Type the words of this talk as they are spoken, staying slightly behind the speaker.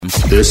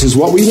This is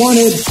what we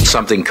wanted.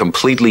 Something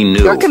completely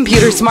new. Your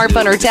computer,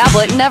 smartphone, or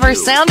tablet never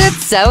sounded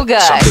so good.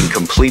 Something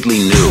completely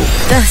new.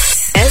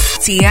 This is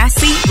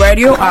TSC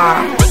Radio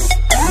R.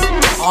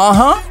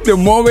 The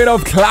moment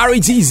of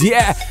clarity is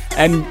here,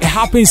 and it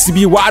happens to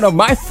be one of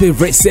my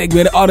favorite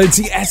segments on the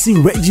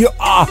TSC Radio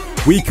R.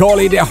 We call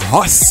it the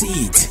hot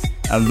seat.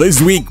 And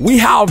this week we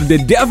have the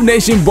Deaf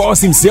Nation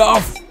boss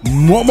himself,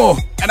 Momo,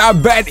 and I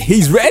bet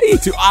he's ready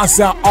to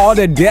answer all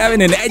the Deaf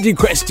and edgy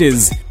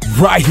questions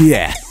right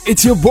here.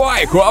 It's your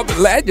boy, Crop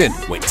Legend,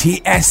 with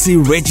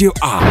TSC Radio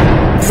R.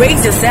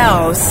 Raise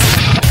yourselves.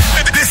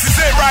 This is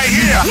it right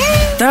here.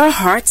 The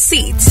hot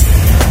seat.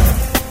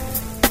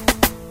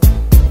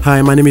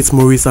 Hi, my name is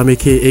Maurice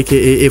Ameke,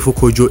 aka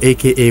Efokojo,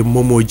 aka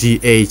Momo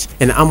GH,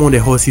 and I'm on the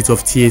hot seat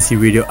of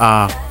TSC Radio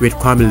R with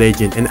Kwame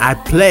Legend, and I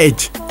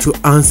pledge to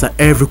answer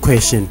every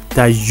question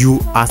that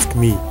you ask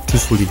me.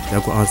 Truthfully, I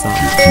go answer.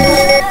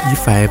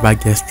 If I ever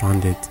get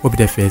stranded, what be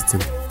the first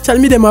thing?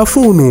 Charlie, me them my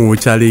phone, no,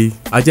 Charlie.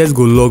 I just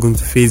go log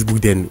onto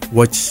Facebook, then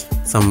watch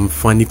some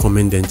funny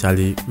comment, then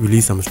Charlie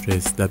release some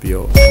stress. That be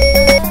all.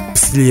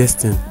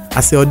 Silliest thing.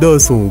 I say, oh,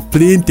 so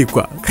plain take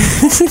what?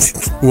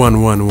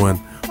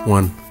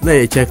 One. Now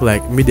you check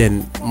like me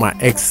then my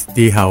ex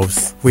day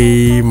house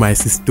where my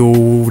sister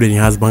then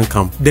her husband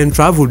come. Then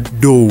travel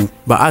though,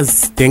 but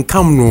as then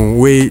come no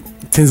way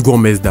things go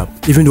messed up.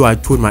 Even though I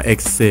told my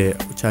ex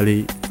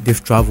Charlie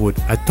they've traveled,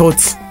 I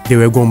thought they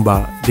were gone,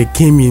 but they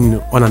came in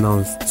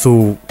unannounced.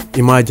 So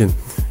imagine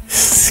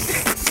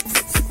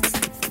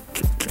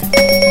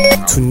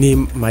to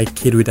name my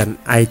kid with an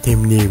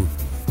item name.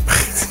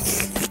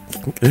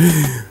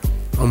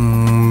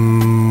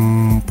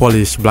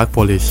 Polish, black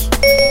polish.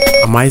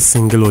 Am I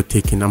single or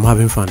taken? I'm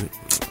having fun.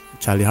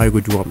 Charlie, how you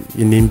go do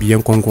your name be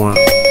Nkongwa?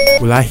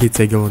 Will I hit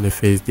a girl on the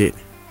first date?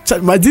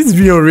 Charlie, might this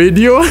be on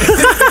radio?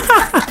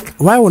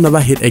 Why would I never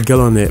hit a girl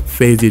on the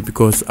first date?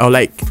 Because I would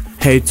like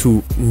her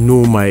to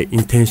know my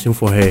intention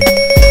for her.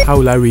 How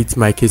will I rate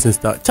my kiss and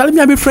stuff? Charlie,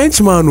 me I'm a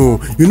Frenchman,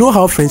 oh. You know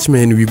how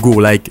Frenchmen we go,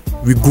 like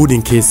we good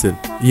in kissing.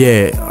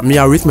 Yeah, me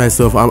I rate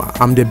myself.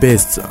 I'm the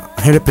best,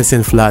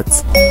 100% flat.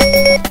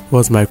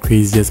 What's my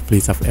craziest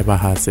place I've ever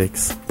had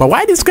sex? But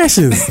why these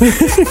questions?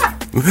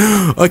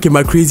 Okay,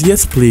 my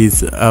craziest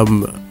place,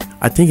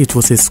 I think it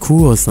was a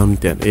school or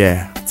something.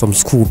 Yeah, some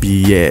school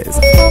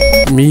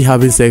BS. Me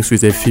having sex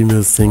with a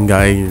female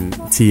singer in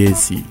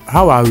TSC.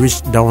 How I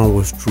wish that one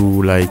was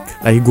true. Like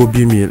go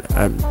be me.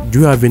 Do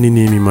you have any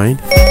name in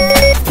mind?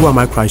 Who am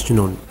I crushing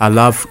on? I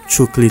love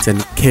chocolate and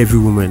curvy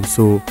women.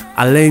 So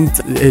I learned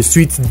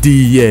Sweet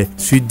D. Yeah,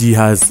 Sweet D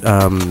has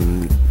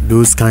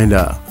those kind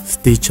of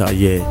stature.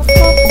 Yeah.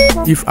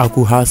 If I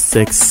could have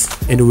sex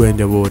anywhere in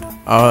the world,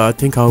 I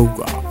think I'll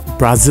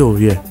Brazil.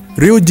 Yeah,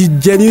 Rio de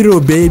Janeiro,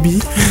 baby.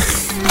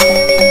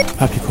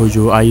 Papi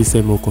Kojo, I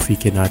say more coffee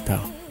Kenata.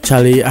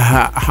 Charlie,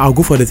 I'll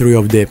go for the three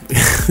of them.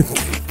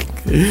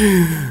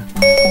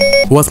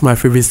 What's my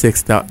favorite sex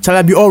style? Charlie,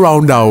 I be all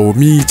round now.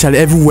 Me, Charlie,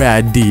 everywhere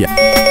I did.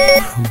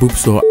 Boop,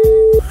 so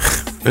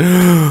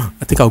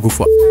I think I'll go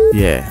for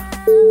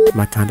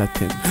my kind of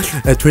thing.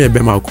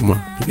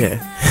 Yeah.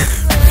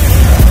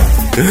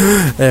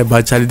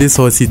 But Charlie, this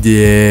whole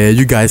CD,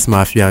 you guys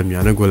mafia me.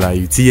 I'm not gonna lie,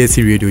 you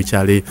TSC Radio,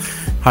 Charlie.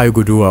 How you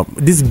go do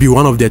this be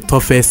one of the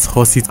toughest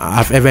hot seats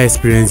I've ever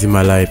experienced in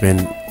my life,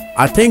 and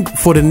I think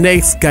for the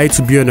next guy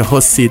to be on the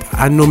hot seat,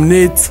 I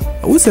nominate.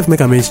 Who's if make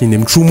a mention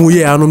him? Chumu,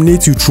 yeah, I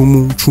nominate you,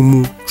 Chumu.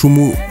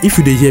 If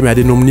you did hear me, I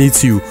did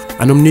nominate you.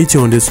 I nominate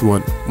you on this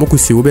one.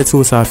 Mokusi,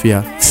 Ubeto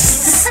Safia.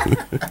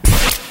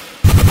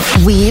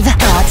 We've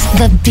got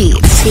the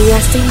beat.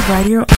 TSC Radio